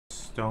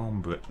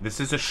stone brick. This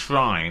is a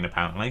shrine,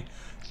 apparently.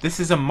 This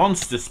is a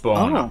monster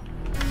spawner. Oh.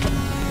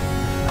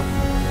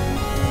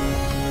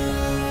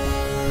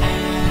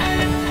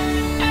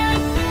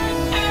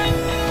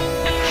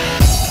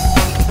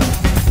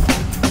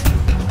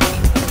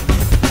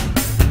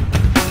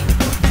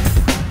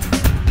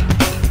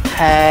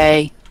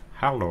 Hey.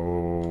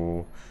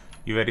 Hello.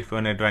 You ready for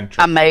an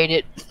adventure? I made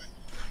it.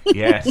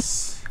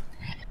 Yes.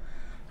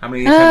 How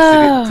many attempts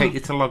did it take you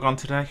to log on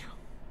today?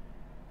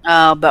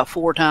 About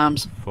 4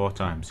 times. 4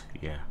 times,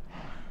 yeah.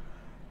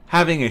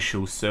 Having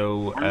issues,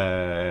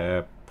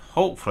 so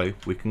hopefully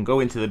we can go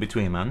into the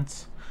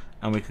Betweenlands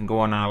and we can go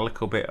on a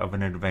little bit of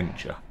an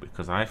adventure,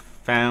 because I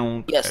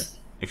found... Yes.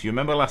 If you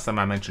remember last time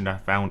I mentioned I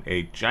found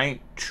a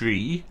giant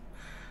tree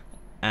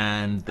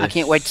and this, I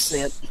can't wait to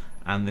see it.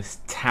 And this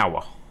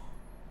tower.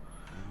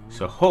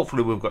 So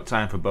hopefully we've got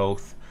time for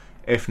both.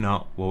 If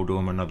not, we'll do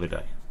them another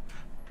day.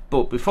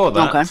 But before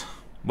that, okay.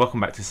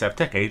 Welcome back to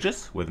SevTech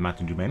Ages with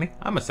Mntdewmania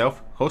and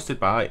myself, hosted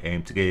by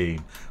Aim to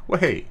Game.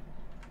 Wahey!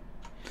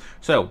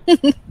 So,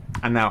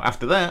 and now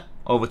after that,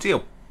 over to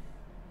you.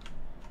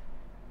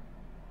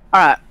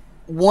 Alright,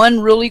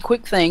 one really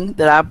quick thing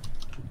that I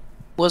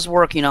was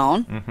working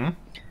on.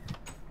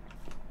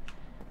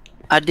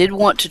 I did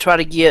want to try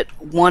to get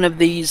one of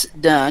these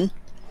done.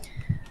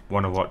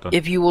 One of what done?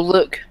 If you will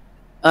look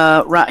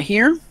right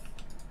here.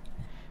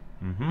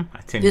 A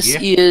tin this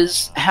gear.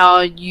 is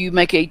how you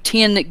make a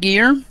tin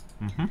gear.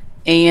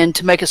 And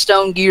to make a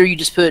stone gear, you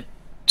just put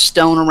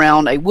stone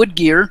around a wood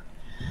gear.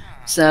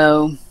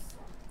 So,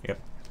 yep.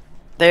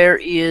 There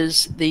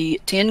is the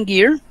tin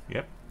gear.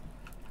 Yep.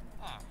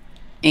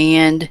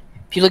 And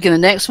if you look in the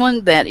next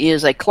one, that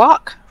is a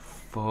clock.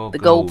 For the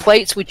gold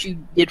plates, which you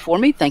did for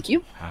me. Thank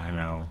you. I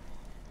know.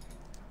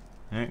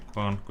 Hey,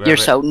 come on, grab You're it.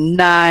 so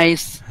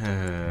nice.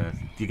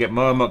 You get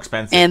more and more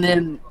expensive. And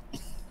then,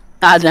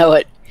 I know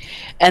it.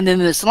 And then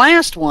this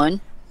last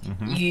one,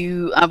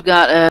 I've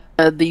got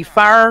the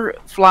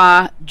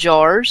firefly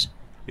jars.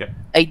 Yep.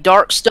 A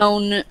dark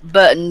stone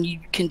button. You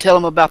can tell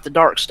them about the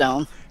dark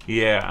stone.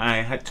 Yeah, I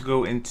had to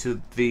go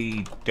into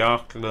the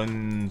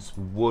Darklands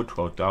wood,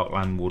 or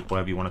Darkland wood,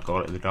 whatever you want to call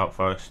it, the Dark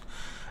Forest,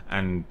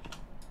 and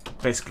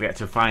basically had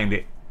to find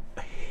it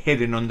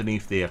hidden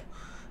underneath there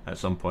at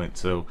some point.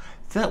 So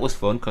that was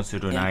fun,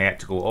 considering I had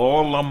to go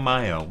all on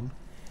my own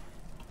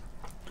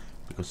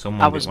because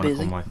someone didn't want to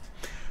come with.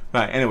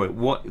 Right, anyway,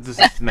 what does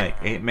this make?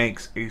 It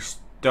makes a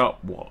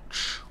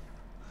stopwatch.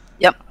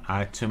 Yep.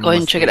 Item Go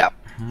ahead and check it out.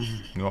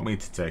 You want me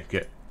to take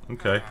it?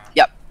 Okay.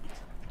 Yep.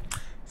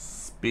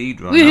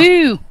 Speedrunner.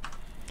 Woohoo!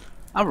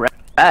 All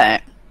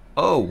right.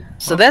 Oh.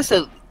 So that's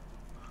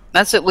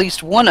at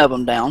least one of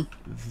them down.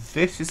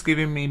 This is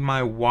giving me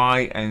my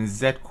Y and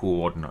Z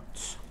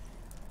coordinates,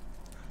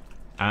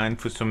 and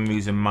for some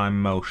reason my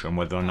motion,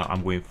 whether or not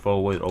I'm going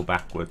forward or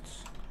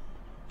backwards.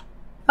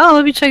 Oh,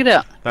 let me check it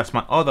out. That's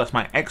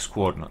my X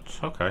coordinates.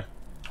 Okay.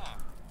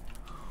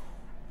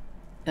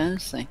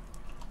 Let's see.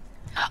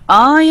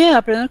 Oh yeah,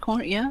 up in the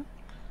corner. Yeah.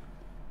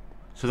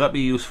 So that'd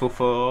be useful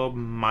for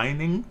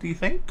mining, do you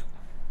think?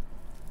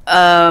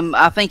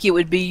 I think it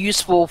would be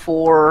useful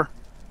for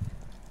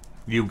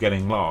you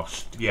getting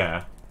lost.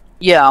 Yeah.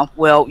 Yeah.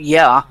 Well,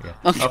 yeah.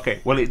 Okay.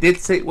 Well, it did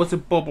say it was a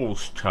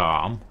bubbles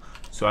charm,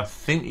 so I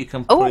think you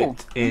can put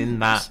it in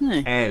that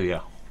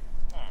area.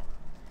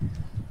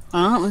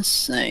 Let's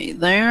see.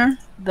 There.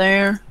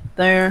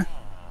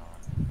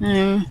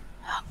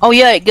 Oh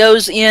yeah, it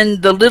goes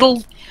in the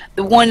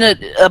one that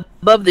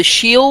above the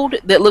shield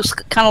that looks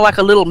kind of like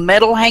a little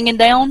metal hanging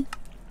down.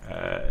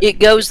 It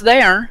goes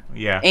there.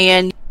 Yeah.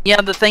 And yeah,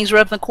 the things are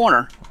up in the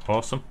corner.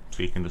 Awesome.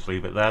 So you can just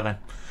leave it there then.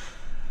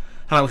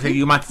 And I would say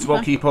you might as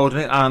well keep holding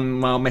it,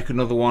 and I'll make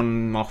another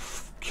one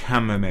off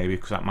camera maybe,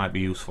 because that might be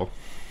useful.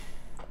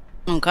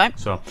 Okay.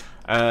 So,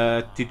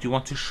 did you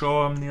want to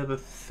show them the other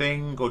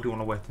thing, or do you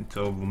want to wait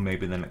until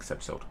maybe the next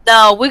episode?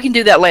 No, we can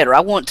do that later. I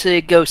want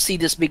to go see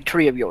this big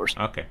tree of yours.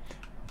 Okay.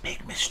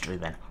 Big mystery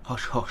then.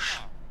 Hush, hush.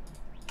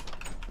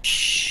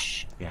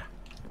 Shh. Yeah.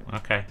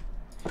 Okay.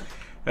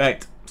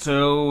 Right.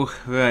 So,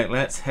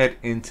 let's head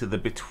into the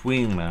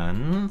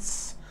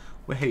Betweenlands.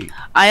 Wait.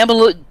 I am a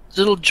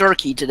little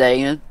jerky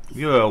today.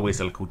 You're always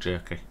a little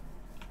jerky.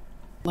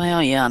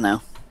 Well, yeah, I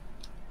know.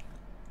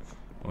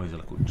 Always a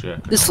little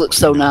jerky. This looks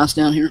so nice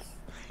down here.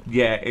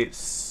 Yeah,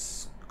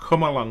 it's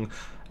come along.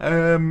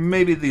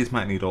 Maybe these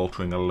might need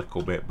altering a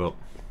little bit, but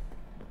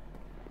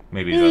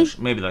maybe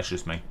that's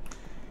just me.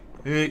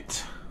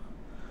 Right.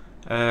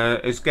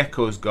 His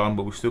gecko's gone,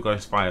 but we've still got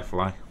his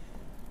firefly.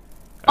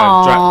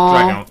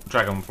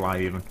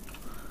 Dragonfly even.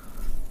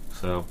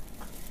 So.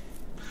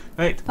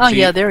 Right. Oh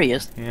yeah, there he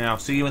is. Yeah, I'll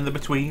see you in the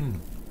between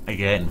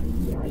again.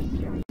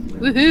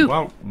 Woohoo!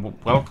 Well,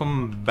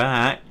 welcome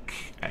back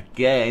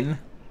again.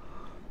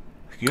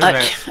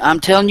 I'm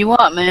telling you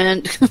what,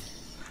 man.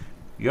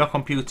 Your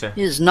computer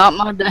is not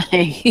my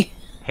day.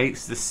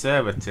 hates the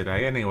server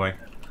today, anyway.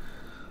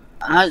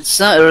 Or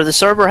the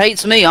server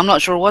hates me. I'm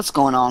not sure what's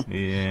going on.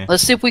 Yeah.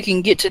 Let's see if we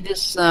can get to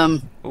this.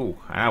 Oh,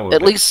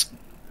 at least.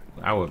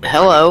 I was a bit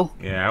hello.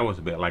 Laggy. Yeah, I was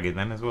a bit laggy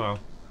then as well.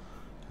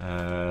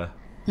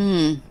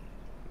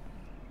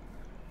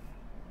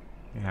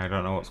 I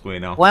don't know what's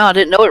going on. Wow, I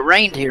didn't know it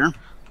rained here.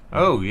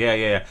 Oh,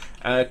 yeah.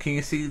 Can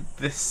you see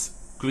this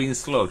green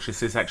sludge?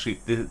 These are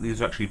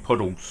actually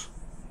puddles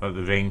that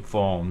the rain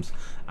forms,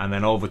 and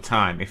then over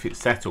time, if it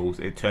settles,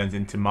 it turns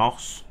into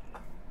moss.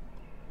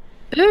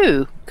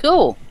 Ooh,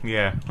 cool.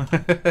 Yeah.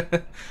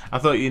 I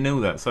thought you knew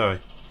that,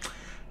 sorry.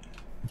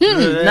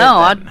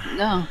 No.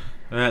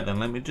 Right then,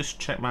 let me just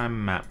check my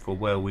map for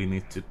where we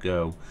need to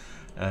go.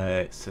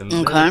 It's a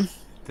Okay.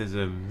 There's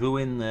a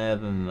ruin there,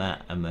 then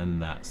that, and then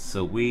that.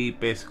 So we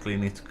basically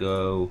need to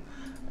go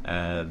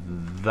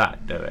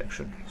that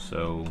direction.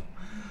 So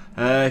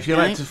if you'd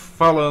like to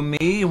follow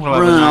me, we'll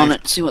have Run a on nice...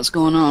 it, see what's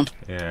going on.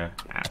 Yeah.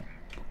 Ow.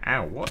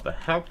 Ow, what the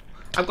hell?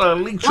 I've got a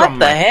leech on me. What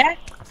the heck?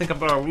 I think I've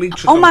got a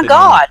leech or Oh my something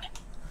on me.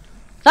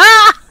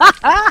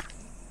 God!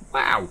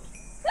 Wow.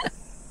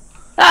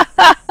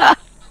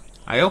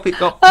 I hope it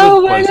got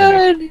Oh food my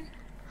poisoning. God!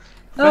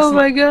 Oh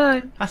my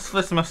God! That's the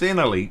first time I've seen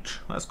a leech.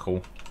 That's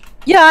cool.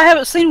 Yeah, I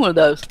haven't seen one of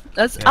those.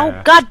 That's Yeah.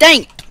 oh God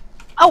dang!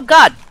 Oh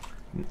God!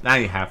 Now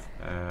you have.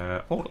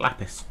 Oh,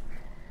 lapis.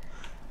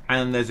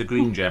 And there's a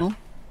green gem. Cool. Do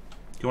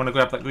you want to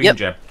grab that green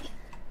gem?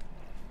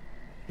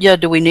 Yeah,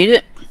 do we need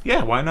it?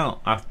 Yeah, why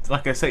not?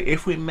 Like I say,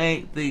 if we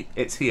make the...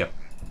 It's here.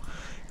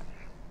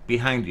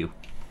 Behind you.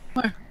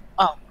 Where?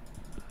 Oh.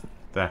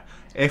 There.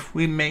 If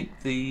we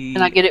make the...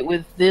 Can I get it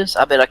with this?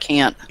 I bet I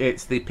can't.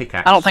 It's the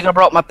pickaxe. I don't think I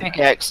brought my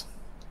pickaxe.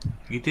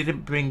 You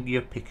didn't bring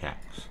your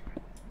pickaxe.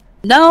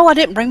 No, I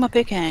didn't bring my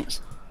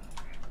pickaxe.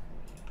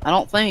 I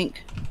don't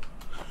think.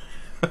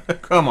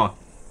 Come on.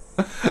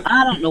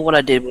 I don't know what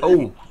I did with it.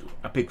 Oh,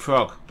 a big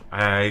frog.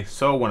 I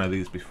saw one of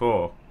these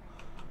before.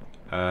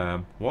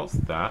 What's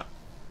that?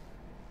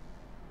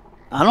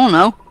 I don't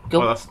know.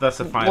 Go. Oh, that's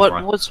a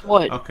firefly. What's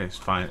what? Okay, it's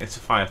fine. It's a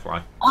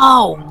firefly.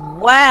 Oh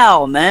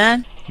wow,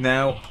 man!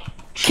 Now,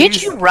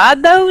 Can't you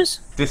ride those?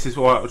 This is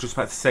what I was just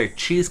about to say.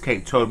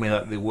 Cheesecake told me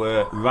that they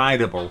were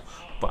rideable,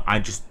 but I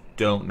just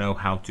don't know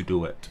how to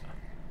do it.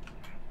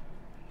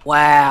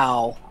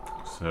 Wow.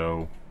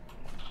 So,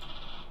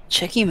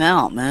 check him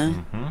out,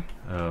 man.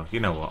 oh, you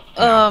know what? We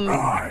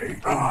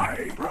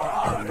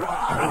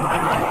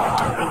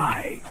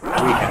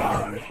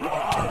can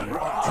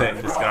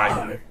take this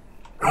guy.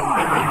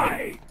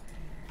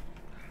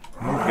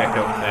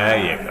 Gecko. There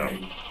you go.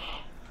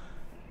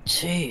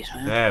 Jeez,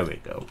 man. There we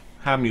go.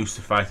 I'm used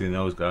to fighting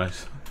those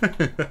guys.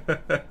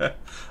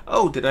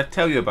 Oh, did I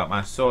tell you about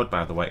my sword,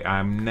 by the way?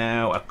 I'm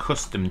now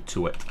accustomed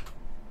to it.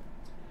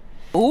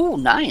 Ooh,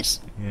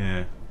 nice.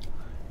 Yeah.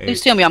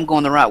 Please tell me I'm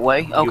going the right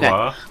way. Okay. You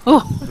are?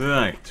 Ooh.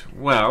 Right.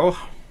 Well,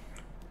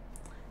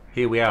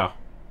 here we are.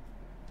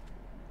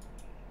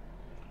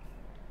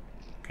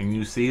 Can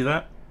you see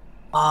that?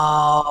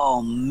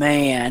 Oh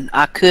man,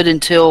 I could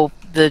until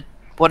the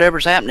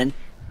whatever's happening.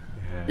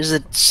 Yeah. Is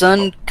the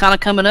sun kind of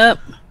coming up?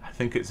 I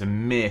think it's a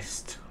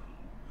mist.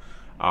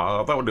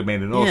 Oh, that would have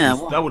made an awesome. Yeah,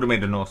 well, that would have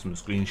made an awesome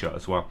screenshot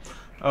as well.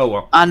 Oh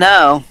well. I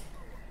know.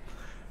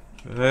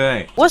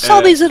 Right. What's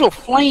all these little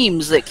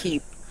flames that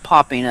keep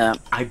popping up?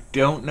 I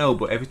don't know,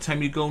 but every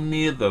time you go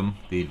near them,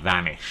 they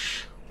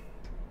vanish.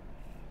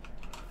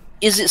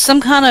 Is it some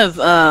kind of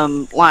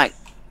like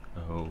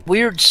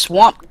weird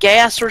swamp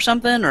gas or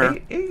something? Or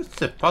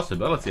it's a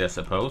possibility, I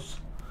suppose.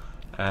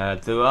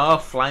 There are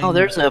flying. oh,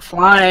 there's a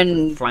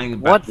flying.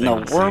 What in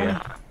the world?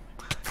 Here.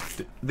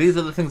 These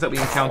are the things that we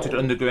encountered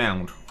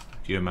underground.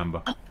 Do you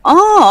remember?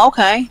 Oh,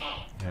 okay.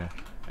 Yeah.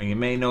 And you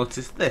may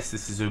notice this.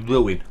 This is a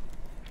ruin.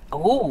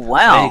 Oh,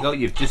 wow. There you go.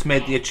 You've just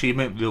made the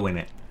achievement ruin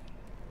it.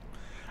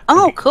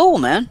 Oh, cool,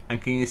 man.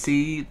 And can you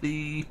see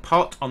the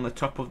pot on the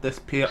top of this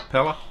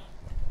pillar?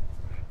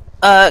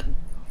 I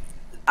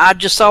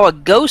just saw a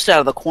ghost out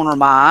of the corner of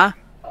my eye.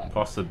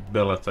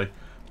 Possibility.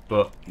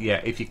 But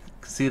yeah, if you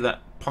see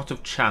that pot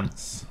of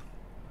chance,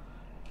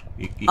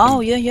 you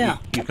yeah.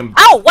 You can.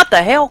 Oh, what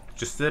the hell?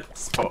 Just a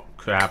spot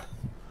crab.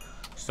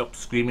 Stop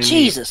screaming.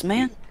 Jesus,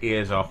 man.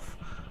 Ears off.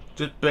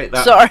 Just break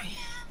that. Sorry.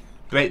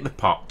 Break the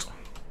pot.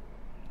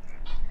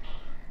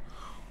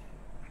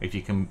 If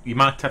you can, you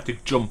might have to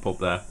jump up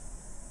there.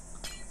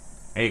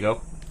 There you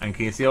go. And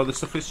can you see all the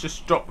stuff that's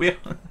just dropped here?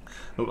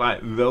 Look like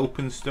rope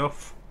and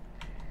stuff.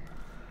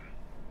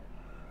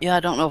 Yeah,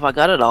 I don't know if I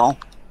got it all.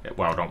 Yeah,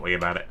 well, don't worry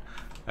about it.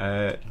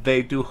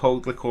 They do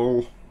hold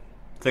little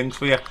things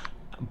for you,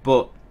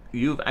 but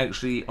you've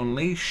actually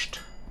unleashed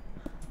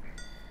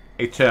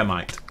a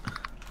termite.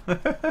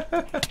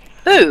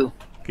 Who?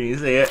 Can you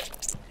see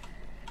it?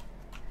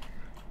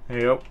 There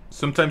you go.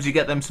 Sometimes you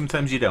get them,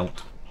 sometimes you don't.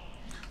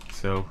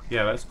 So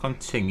yeah, let's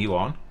continue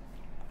on.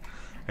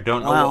 I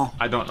don't know. Wow.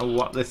 I don't know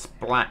what this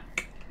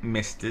black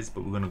mist is,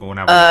 but we're gonna go and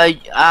have a...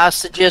 I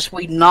suggest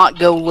we not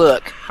go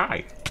look.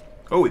 Hi.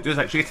 Oh, it does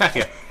actually attack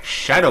you.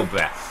 Shadow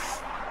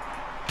breath.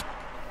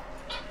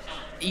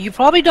 You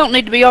probably don't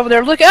need to be over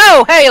there looking.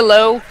 Oh, hey,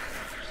 hello.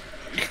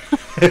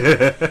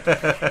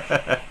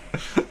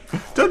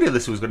 Told you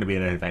this was going to be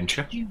an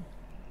adventure.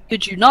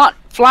 Could you not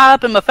fly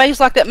up in my face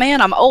like that,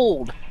 man? I'm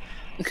old.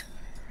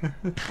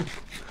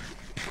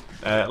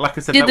 Like I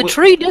said, did the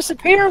tree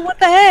disappear? What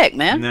the heck,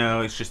 man?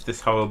 No, it's just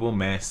this horrible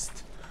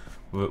mist.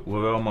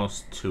 We're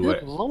almost to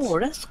it. Good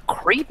lord, that's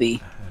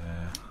creepy.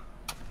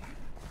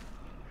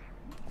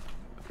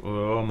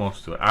 We're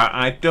almost to it.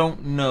 I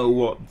don't know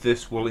what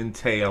this will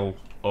entail,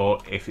 or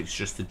if it's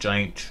just a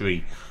giant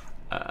tree.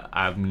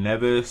 I've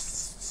never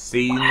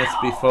seen this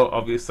before,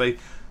 obviously.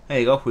 There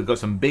you go, we've got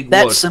some big wood.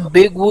 That's some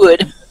big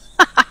wood.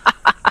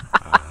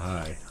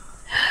 Aye.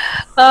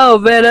 Oh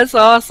man, that's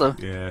awesome.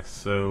 Yeah,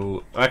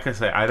 so like I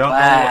say, I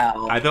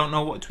don't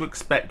know what to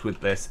expect with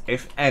this.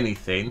 If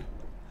anything,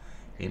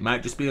 it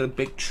might just be a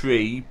big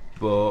tree,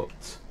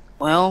 but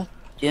well,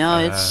 yeah,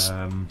 it's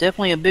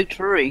definitely a big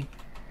tree.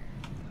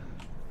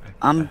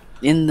 I'm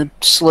in the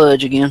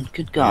sludge again.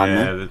 Good God,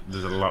 man. Yeah,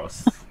 there's a lot of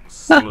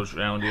sludge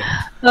around here.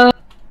 Oh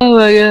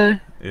my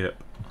God.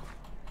 Yep.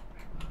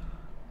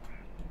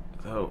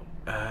 So,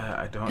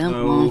 I don't Come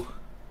know. on.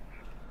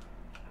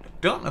 I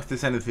don't know if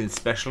there's anything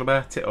special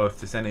about it, or if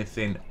there's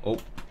anything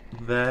up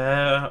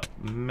there,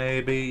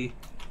 maybe.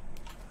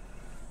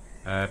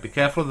 Be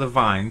careful of the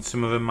vines.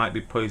 Some of them might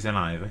be poison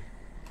ivy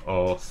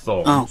or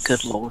thorns. Oh,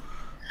 good lord.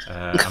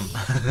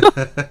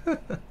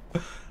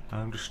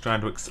 I'm just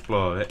trying to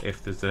explore it.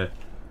 If there's a,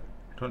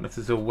 I don't know if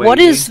there's a way. What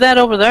is that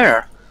over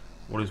there?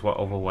 What is what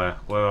over where?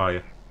 Where are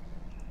you?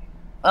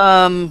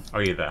 Oh,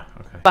 you're there.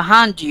 Okay.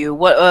 behind you.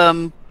 What?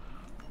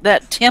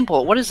 That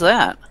temple. What is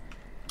that?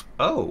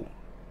 Oh,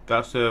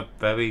 that's a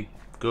very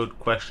good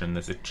question.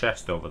 There's a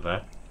chest over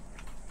there.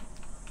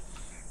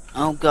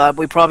 Oh God,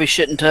 we probably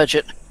shouldn't touch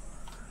it.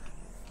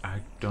 I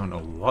don't know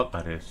what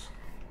that is.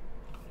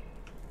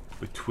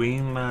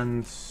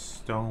 Betweenlands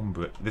stone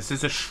brick. This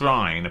is a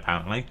shrine,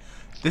 apparently.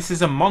 This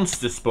is a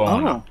monster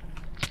spawner.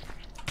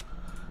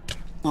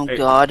 Oh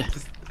God.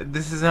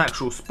 This is an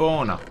actual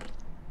spawner.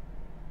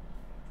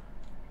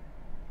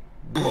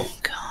 Whoa. Oh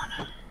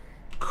God.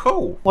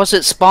 Cool. What's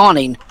it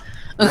spawning?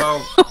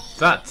 Well,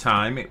 that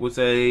time it was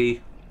a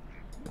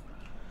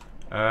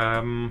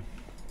one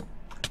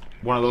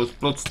of those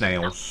blood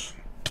snails.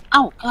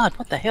 Oh God,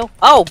 what the hell?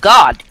 Oh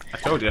God. I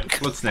told you,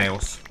 blood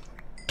snails.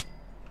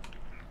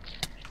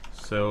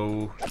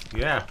 So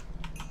yeah.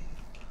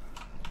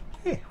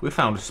 Hey, we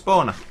found a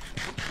spawner.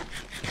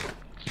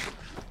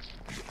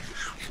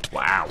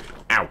 Wow.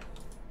 Ow.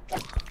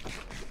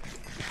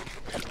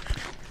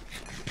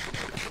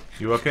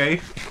 You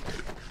okay?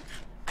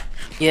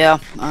 Yeah.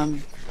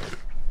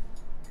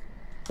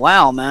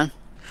 Wow, man.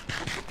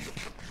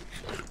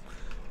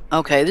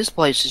 Okay, this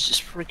place is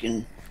just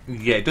freaking.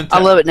 Yeah, it doesn't. I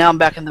love it. Now I'm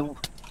back in the.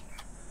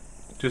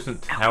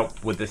 Doesn't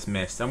help with this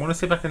mist. I want to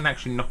see if I can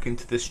actually knock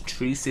into this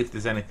tree, see if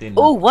there's anything.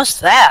 Oh, what's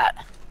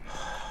that?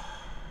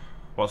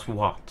 What's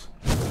what?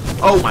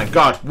 Oh my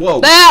God!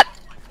 Whoa! That.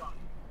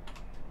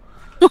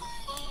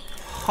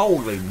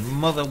 Holy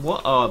mother!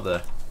 What are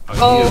the?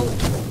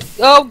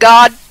 Oh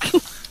God.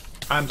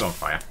 I'm on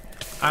fire.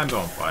 I'm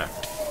on fire.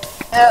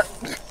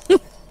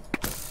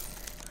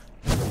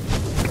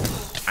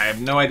 I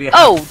have no idea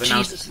how to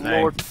pronounce Jesus its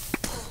name. Lord.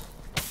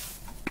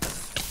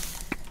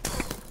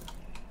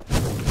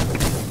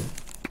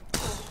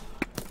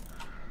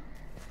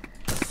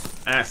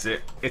 That's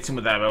it. Hit him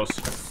with arrows.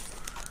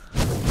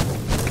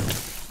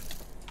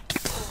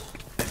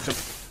 It's a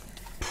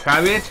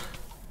parrot.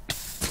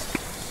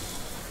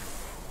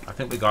 I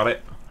think we got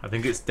it. I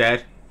think it's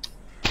dead.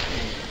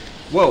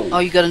 Whoa. Oh,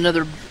 you got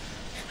another.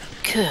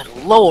 Good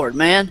Lord,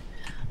 man.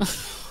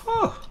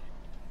 Oh.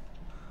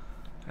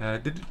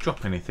 Did it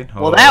drop anything?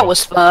 Well, that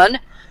was fun.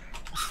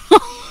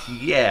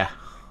 Yeah.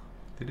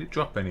 Did it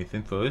drop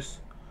anything for us?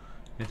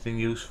 Anything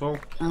useful?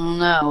 I don't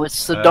know. It's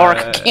so dark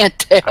I can't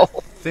tell.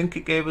 I think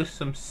it gave us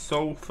some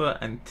sulfur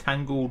and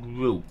tangled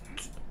root.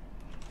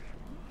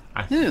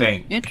 I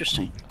think.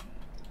 Interesting.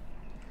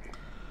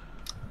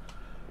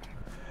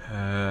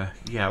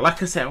 Yeah,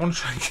 like I said, I want to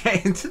try and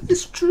get into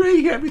this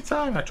tree every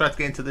time. I try to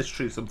get into this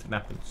tree, something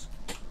happens.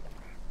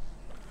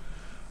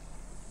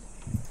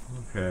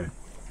 Okay.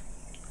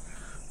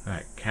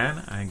 Right,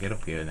 can I get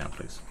up here now,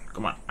 please?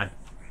 Come on.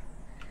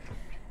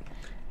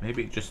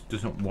 Maybe it just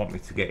doesn't want me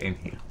to get in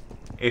here.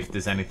 If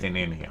there's anything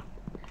in here.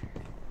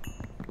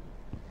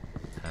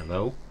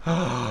 Hello?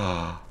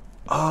 Oh,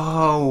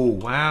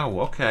 wow.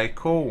 Okay,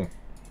 cool.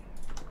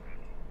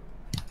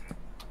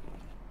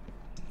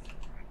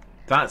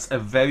 That's a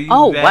very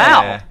rare.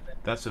 Wow.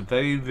 That's a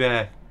very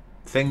rare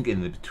thing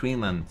in the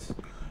Betweenlands.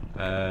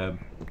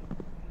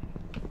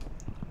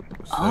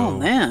 Oh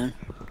man.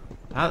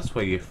 That's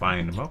where you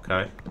find them.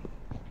 Okay.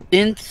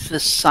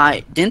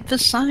 Denthesite?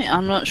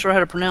 I'm not sure how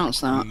to pronounce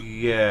that.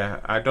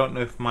 Yeah, I don't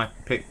know if my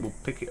pick will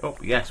pick it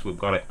up. Yes, we've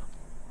got it.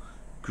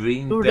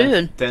 Green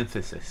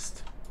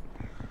denthicist.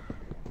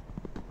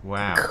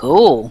 Wow.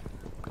 Cool.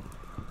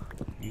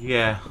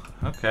 Yeah.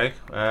 Okay.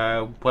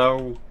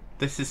 Well,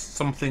 this is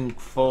something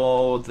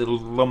for the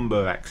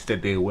lumberjacks to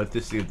deal with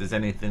to see if there's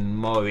anything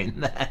more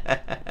in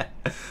there.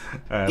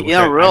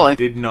 Yeah, really. I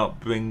did not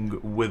bring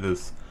with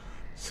us.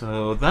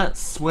 So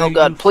that's where. Oh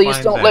God! Please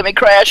don't let me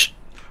crash.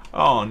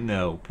 Oh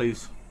no!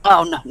 Please.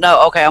 Oh no!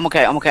 No. Okay, I'm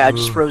okay. I'm okay. I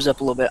just froze up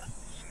a little bit.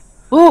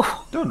 Whew.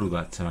 Don't do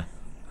that to me.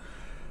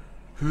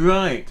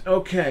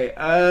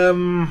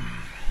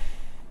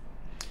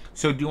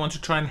 So do you want to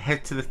try and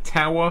head to the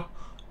tower,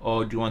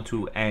 or do you want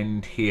to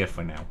end here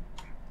for now?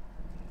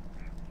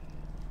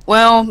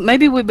 Well,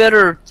 maybe we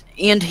better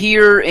end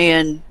here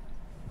and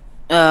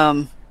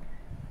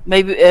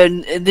maybe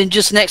and then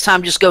just next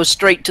time just go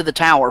straight to the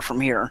tower from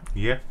here.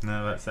 Yeah,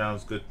 no, that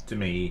sounds good to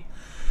me.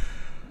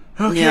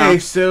 Okay, Yeah.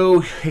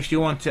 so if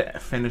you want to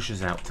finish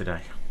us out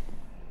today.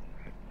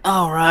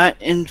 All right,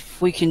 and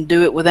if we can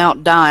do it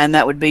without dying,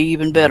 that would be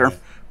even better. Yeah.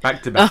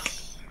 Back to back.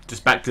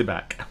 Just back to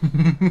back.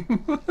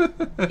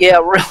 Yeah,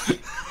 really.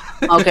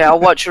 Okay, I'll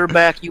watch your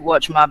back, you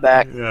watch my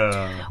back.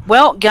 Yeah.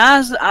 Well,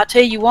 guys, I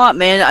tell you what,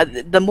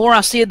 man, the more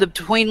I see of the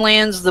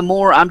Betweenlands, the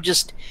more I'm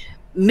just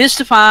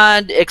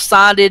mystified,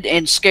 excited,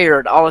 and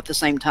scared all at the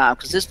same time,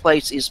 because this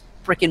place is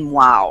freaking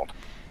wild.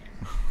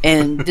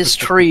 And this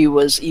tree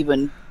was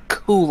even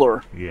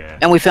cooler. Yeah.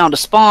 And we found a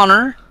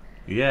spawner.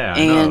 Yeah, I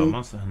and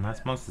know.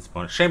 Nice monster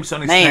spawn. Shame it's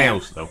only man.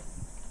 snails, though.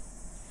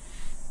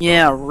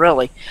 Yeah,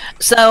 really.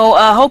 So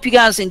I hope you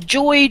guys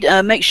enjoyed.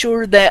 Make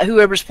sure that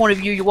whoever's point of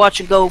view you're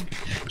watching, go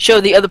show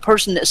the other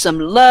person some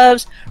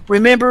loves.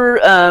 Remember,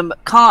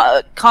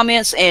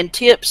 comments and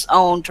tips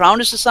on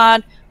Tryonus'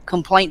 side,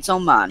 complaints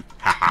on mine.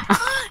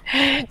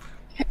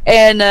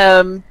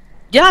 And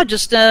yeah,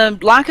 just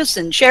like us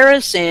and share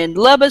us and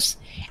love us.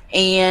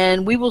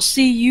 And we will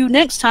see you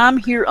next time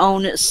here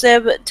on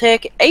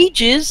SevTech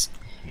Ages.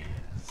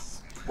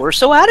 Yes. We're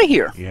so out of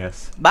here.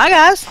 Yes. Bye,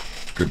 guys.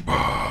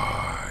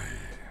 Goodbye.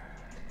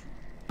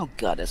 Oh,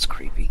 God, that's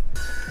creepy.